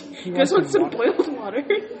 you wants guys want some some boiled water?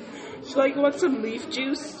 She like wants some leaf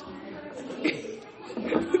juice.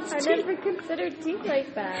 I never considered tea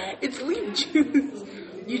like that. It's leaf juice.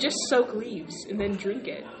 You just soak leaves and then drink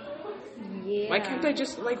it. Yeah. Why can't I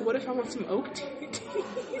just like? What if I want some oak tea?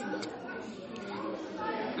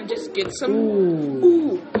 And just get some.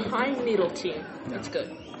 Ooh, pine needle tea. That's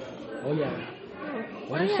good. Oh yeah.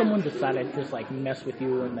 What if someone decided to just like mess with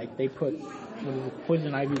you and like they put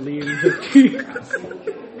poison ivy leaves or tea?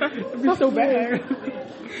 It'd be so bad.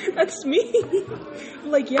 That's me.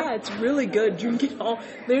 Like, yeah, it's really good. Drink it all.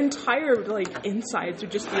 Their entire like insides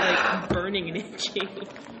would just be like burning and itching.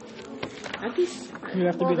 That'd be. You'd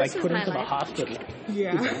have to be like this is put my into the life. hospital.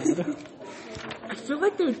 Yeah. I feel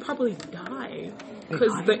like they would probably die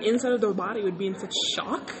because the inside of their body would be in such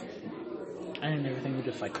shock. And everything would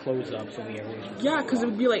just like close up so the areas would... Yeah, because it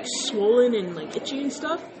would be like swollen and like itchy and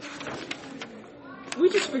stuff. We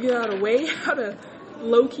just figured out a way how to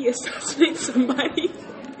low-key assassinate somebody.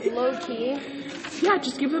 Low-key? Yeah,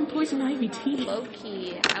 just give them poison ivy tea.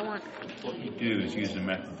 Low-key. I want What you do is use a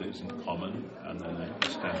method that isn't common, and then a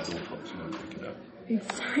standard autopsy will pick it up.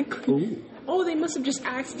 Exactly. Ooh. Oh, they must have just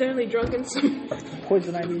accidentally drunken some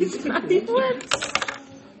Poison ivy. What?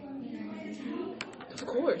 Of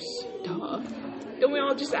course. Duh. Don't we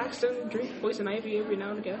all just accidentally drink poison ivy every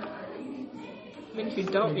now and again? I mean, if you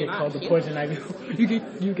don't, You you're get not called the human. poison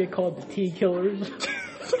ivy. You get called the tea killers.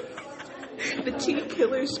 The tea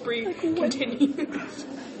killer spree continues.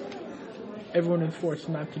 Everyone is forced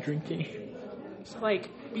not to drink tea. It's like,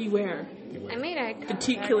 beware. I made eye The contact.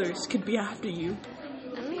 tea killers could be after you.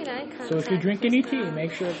 I made eye contact. So if you drink any tea, just now.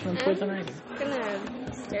 make sure it's from poison ivy. I'm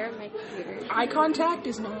gonna stare at my computer. Eye contact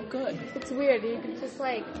is not good. It's weird. You can just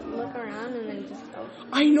like look around and then just go.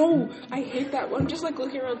 I know. I hate that. I'm just like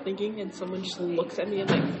looking around thinking and someone just looks at me and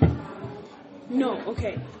like, no,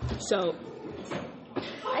 okay. So,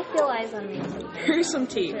 I feel eyes on me. here's some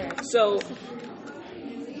tea. Sure. So,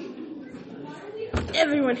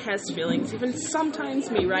 everyone has feelings, even sometimes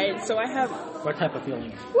me, right? So I have What type of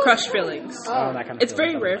feelings? crush feelings. Oh, that kind of It's very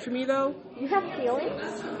feeling. rare for me though. You have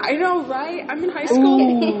feelings? I know, right? I'm in high school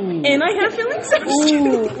Ooh. and I have feelings.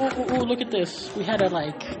 Ooh, look at this. We had to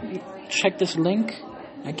like check this link.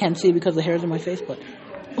 I can't see because the hair's in my face, but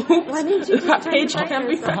Why didn't you just That turn page the can't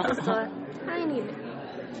be brightness up just a tiny bit?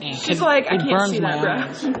 She's like, I it can't burns see my that,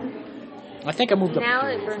 eyes. bruh. I think I moved up. Now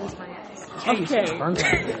it burns my eyes. Jeez, Okay. it burns my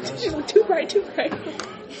eyes. She's like, too bright.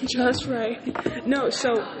 Just right. No,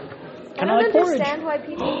 so I Can don't I like porridge? understand why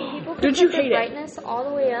people can Don't you put the hate it? brightness all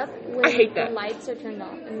the way up when I hate that. the lights are turned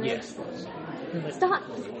off. And Yes. Stop.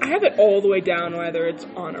 I have it all the way down, whether it's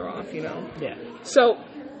on or off, you know. Yeah. So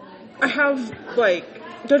I have like,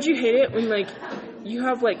 don't you hate it when like you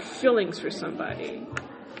have like feelings for somebody?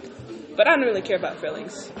 But I don't really care about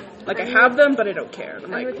feelings. Like I have them, but I don't care.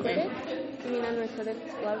 I'm like, Unrequited? You mean unrequited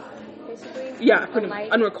love, basically? yeah, pretty much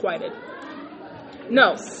Light? unrequited.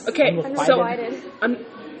 No, okay, so Unrequited.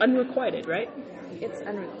 unrequited, right? It's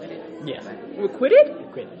unrequited. Yeah.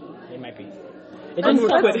 Requited? Quit. It might be.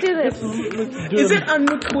 Let's do this. Is it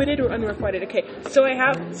unrequited or unrequited? Okay, so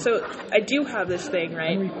I do have this thing,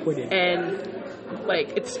 right? Unrequited. And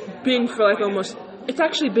like it's been for like almost. It's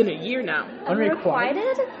actually been a year now.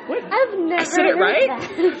 Unrequited? What? I've never I said it heard right?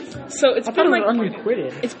 that. So it's I thought been it was like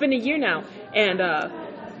unrequited. it's been a year now, and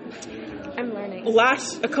I'm learning.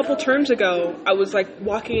 a couple terms ago, I was like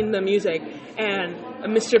walking in the music, and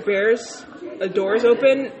Mr. Bear's door's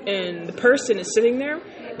open, and the person is sitting there,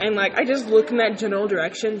 and like I just look in that general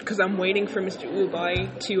direction because I'm waiting for Mr.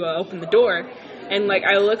 Ubai to open the door, and like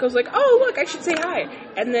I was like, oh look, I should say hi,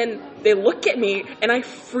 and then they look at me, and I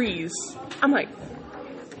freeze. I'm like,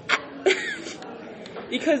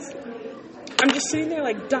 because I'm just sitting there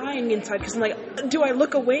like dying inside because I'm like, do I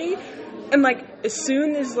look away? And like as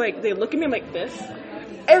soon as like they look at me, I'm like this,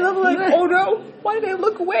 and I'm like, oh no, why did I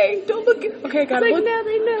look away? Don't look at. Okay, I gotta Like, look. now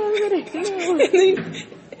they know what I do. And then,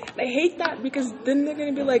 I hate that because then they're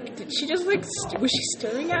gonna be like, did she just like, was she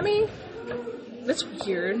staring at me? That's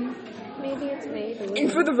weird. Maybe it's made.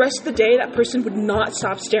 And for the rest of the day, that person would not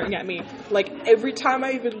stop staring at me. Like, every time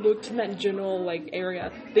I even looked in that general, like,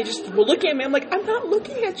 area, they just were looking at me. I'm like, I'm not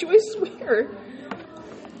looking at you, I swear.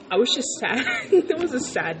 I was just sad. It was a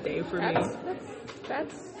sad day for me.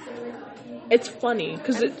 That's It's funny,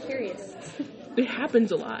 because I'm curious. it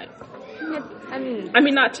happens a lot. I mean, I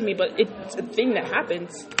mean, not to me, but it's a thing that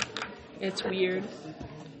happens. It's weird.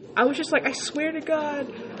 I was just like, I swear to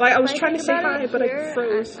God. Like, I was trying to say hi, but I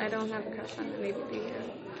froze. I don't have a crush on anybody here.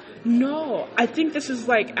 No, I think this is,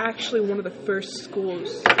 like, actually one of the first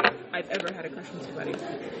schools I've ever had a crush on somebody.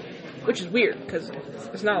 Which is weird, because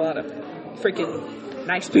there's not a lot of freaking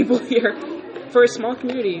nice people here. For a small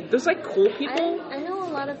community, there's, like, cool people. I know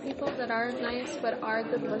a lot of people that are nice, but are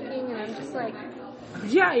good looking, and I'm just like,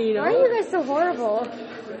 Yeah, you know. why are you guys so horrible?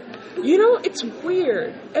 You know, it's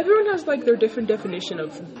weird. Everyone has, like, their different definition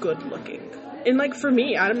of good looking. And, like, for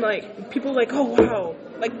me, I'm like, people like, oh, wow.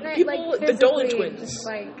 Like, people, the Dolan twins.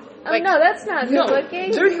 Like, Like, no, that's not good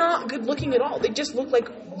looking. They're not good looking at all. They just look like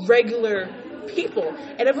regular people.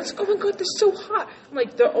 And everyone's like, oh my God, they're so hot. I'm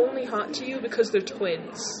like, they're only hot to you because they're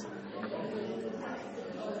twins.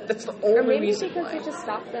 That's the only Or maybe reason because why. they just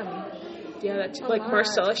stop them. Yeah, that's a like lot.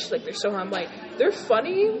 Marcella. She's like, they're so hot. I'm like, they're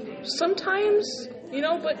funny sometimes, you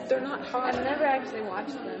know, but they're not hot. I've never actually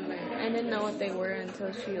watched them. I didn't know what they were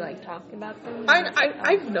until she like talked about them.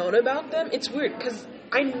 I've known about them. It's weird because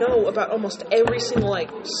I know about almost every single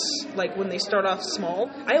like when they start off small.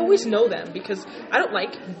 I always know them because I don't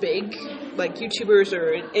like big like YouTubers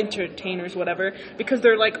or entertainers, whatever, because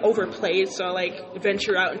they're like overplayed. So I like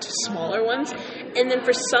venture out into smaller ones, and then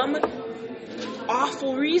for some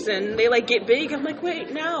awful reason they like get big. I'm like,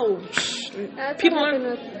 wait, no. That's People what aren't.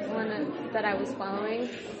 happened with one that I was following.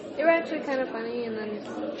 They were actually kind of funny, and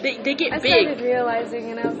then They get I big. started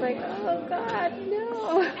realizing, and I was like, oh God,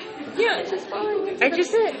 no. Yeah, Just following into I the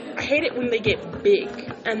just pit. I hate it when they get big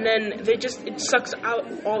and then it sucks out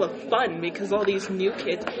all the fun because all these new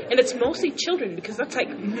kids, and it's mostly children because that's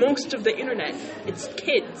like most of the internet. It's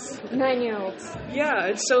kids. 9-year-olds. Yeah,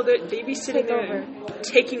 and so they be sitting Take there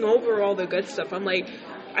taking over all the good stuff. I'm like,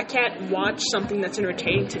 I can't watch something that's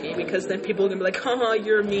entertaining to me because then people are gonna be like, haha,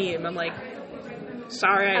 you're a meme. I'm like,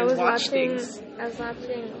 sorry, I watch things. I was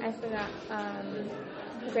watching, I forgot,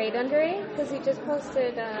 Grade Under 8, because he just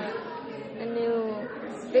posted a new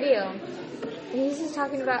video. And he's just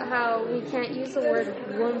talking about how we can't use the word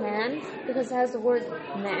woman because it has the word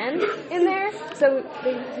man in there. So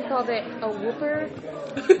he called it a whooper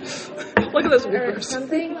Look at those or whoopers.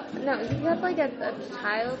 something. No, he had like a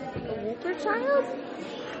child, a whooper child.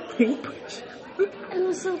 It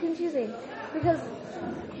was so confusing because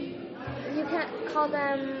you can't call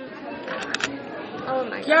them. Oh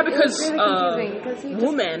my god! Yeah, because it was really confusing because he just,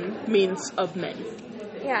 woman means of men.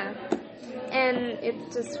 yeah, and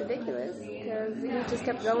it's just ridiculous because he just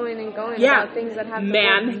kept going and going Yeah, about things that have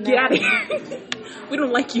man, get out of here. We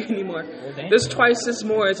don't like you anymore. dang. There's twice as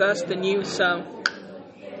more as us than you, so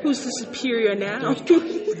who's the superior now?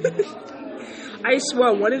 I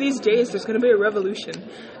swear, one of these days there's gonna be a revolution,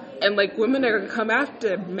 and like women are gonna come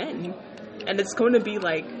after men, and it's going to be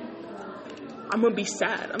like, I'm gonna be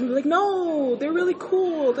sad. I'm gonna be like, no, they're really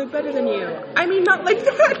cool. They're better than you. I mean, not like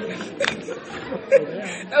that.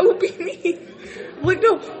 That would be me. Like,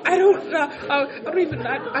 no, I don't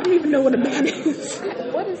even know what a man is.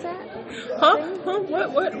 What is that? Huh?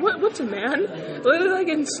 What's a man? They're like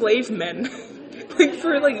enslaved men. Like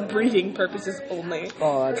for like breeding purposes only.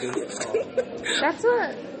 Oh, I do. That's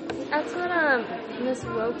what Miss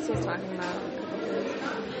Rokes was talking about.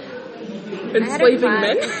 I had a Enslaving class,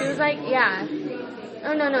 men? and she was like, yeah.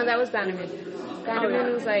 Oh, no, that was Bannerman.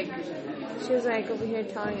 Bannerman was like, she was like over here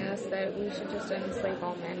telling us that we should just enslave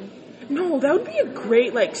all men. No, that would be a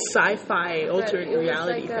great like sci-fi But alternate it was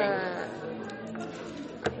reality like thing.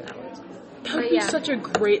 That would but be yeah. such a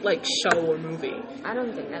great like show or movie. I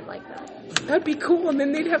don't think I'd like that. That'd be cool, and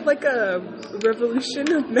then they'd have like a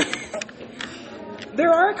revolution of men. There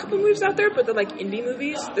are a couple movies out there, but they're like indie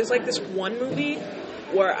movies. There's like this one movie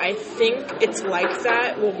where I think it's like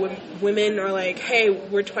that, where women are like, hey,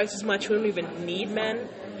 we're twice as much, we don't even need men,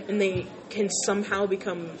 and they can somehow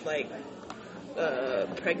become like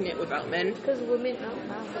pregnant without men. Because women,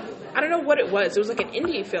 I don't know what it was. It was like an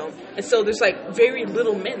indie film, and so there's like very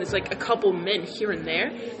little men. There's like a couple men here and there,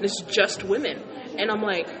 and it's just women. And I'm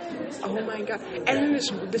like, oh my god! And then there's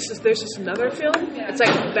this another film. It's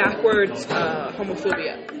like backwards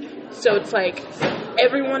homophobia. So it's like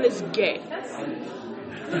everyone is gay,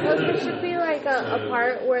 well, there should be like a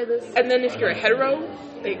part where this. and then if you're a hetero,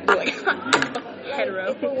 they're like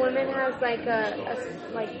hetero. If a woman has like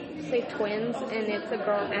like say twins and it's a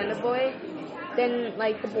girl and a boy, then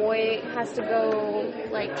like the boy has to go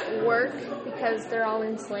like work because they're all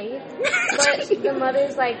enslaved. But the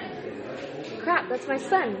mother's like, crap, that's my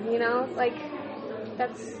son, you know, like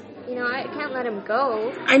that's, you know, I can't let him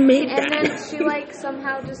go. I made And that. then she like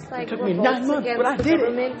somehow just like took me revolts 9 months, against but I the did it.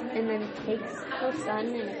 government and then takes her son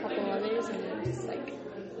and a couple others and then just like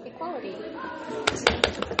equality.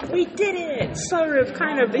 we did it, sort of,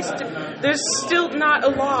 kind of. There's still not a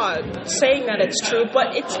law saying that it's true,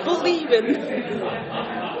 but it's believing.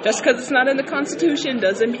 Just because it's not in the Constitution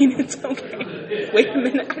doesn't mean it's okay. Wait a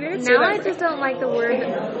minute, I didn't say Now that. I just don't like the word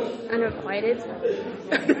unrequited.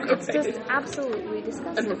 It's just absolutely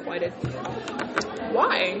disgusting. Unrequited.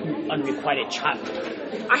 Why? Unrequited child.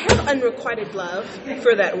 I have unrequited love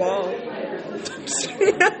for that wall.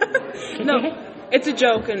 No, it's a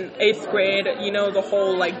joke in 8th grade. You know, the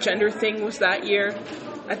whole, like, gender thing was that year.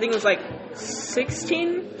 I think it was, like,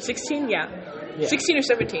 16? 16? Yeah. 16 or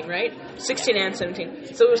 17, right? 16 and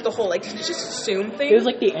 17. So it was the whole, like, did you just assume thing? It was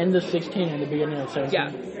like the end of 16 and the beginning of 17. Yeah.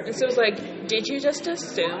 And so it was like, did you just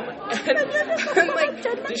assume? And I'm like,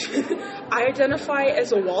 I identify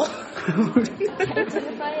as a wall.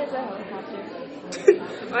 Identify as a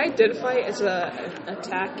helicopter. I identify as a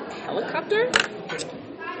attack helicopter.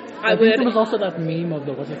 I think there was also that meme of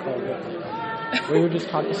the, what's it called? Where you would just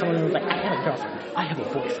talk to someone and it was like, I have a girlfriend. I have a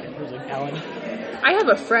boyfriend. It was like, Alan. I have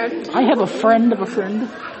a friend. I have a friend of a friend.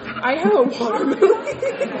 I have a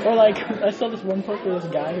watermelon. Or like, I saw this one post where this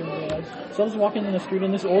guy who was, so I was walking in the street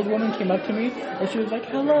and this old woman came up to me and she was like,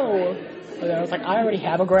 hello. And I was like, I already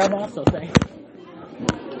have a grandma, so thanks.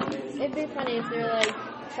 It'd be funny if you're like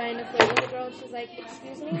trying to flirt with a girl and she's like,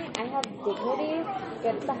 excuse me, I have dignity.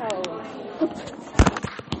 Get the hell away.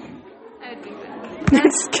 I would do that.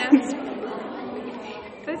 That's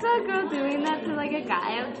if I saw a girl doing that to like a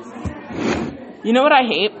guy, I would just do that. You know what I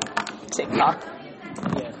hate? TikTok.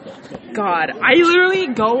 God, I literally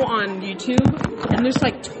go on YouTube and there's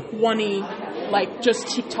like 20 like just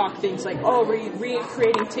TikTok things like, oh,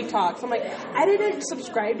 recreating TikToks. I'm like, I didn't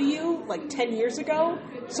subscribe to you like 10 years ago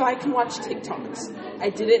so I can watch TikToks. I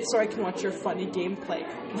did it so I can watch your funny gameplay.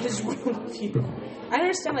 What is wrong with you? I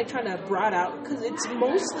understand like trying to broad out because it's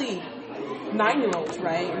mostly 9-year-olds,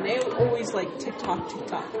 right? And they always like TikTok.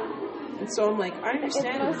 And so I'm like, I understand.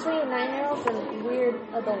 It's mostly 9-year-olds and weird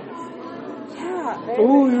adults. Yeah.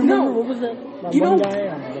 Oh, you remember, what was that? That You one know,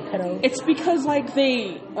 guy, the pedo? it's because like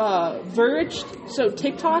they verged. So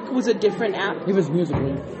TikTok was a different app. He was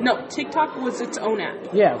Musical.ly. No, TikTok was its own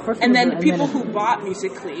app. Yeah, first And it was- then people who bought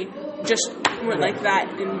Musical.ly just went like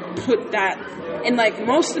that and put that, and like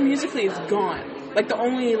most of Musical.ly is gone. Like the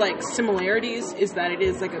only like similarities is that it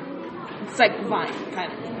is like it's like Vine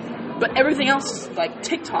kind of, but everything else is like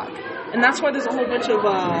TikTok, and that's why there's a whole bunch of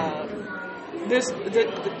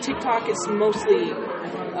the TikTok is mostly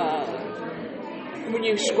when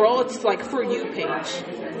you scroll, it's like For You page.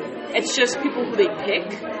 It's just people who they pick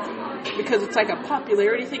because it's like a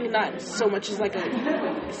popularity thing, not so much as like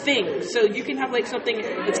a thing. So you can have like something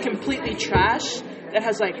that's completely trash that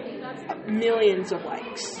has like millions of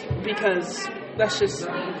likes because that's just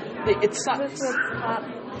it sucks.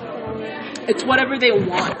 It's whatever they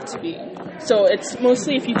want it to be. So it's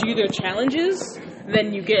mostly if you do their challenges,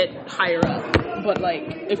 then you get higher up. But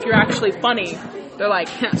like, if you're actually funny, they're like,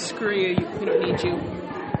 screw you, we don't need you.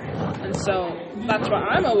 And so that's why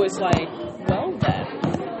I'm always like, well then.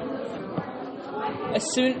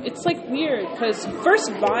 It's like weird, because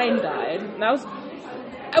first Vine died, and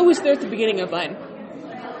I was there at the beginning of Vine.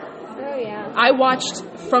 Oh yeah. I watched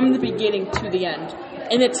from the beginning to the end,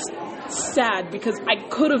 and it's sad because I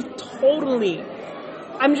could have totally,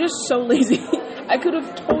 I'm just so lazy, I could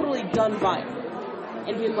have totally done Vine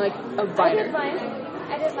and been like a Viner.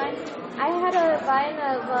 I did Vine. I had a Vine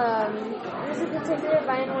of, there was a particular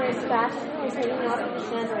Vine where Sebastian was hanging off of the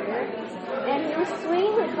chandelier, and he was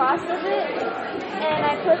swinging across of it, and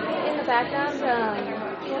I put in the background,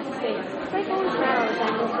 what's his face? It's like always mad all the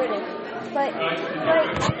time, he's British. But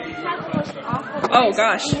he had the most awful voice. Oh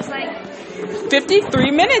gosh. He was like,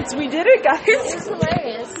 53 minutes, we did it, guys. it was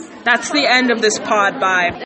hilarious. That's the end of this pod, bye.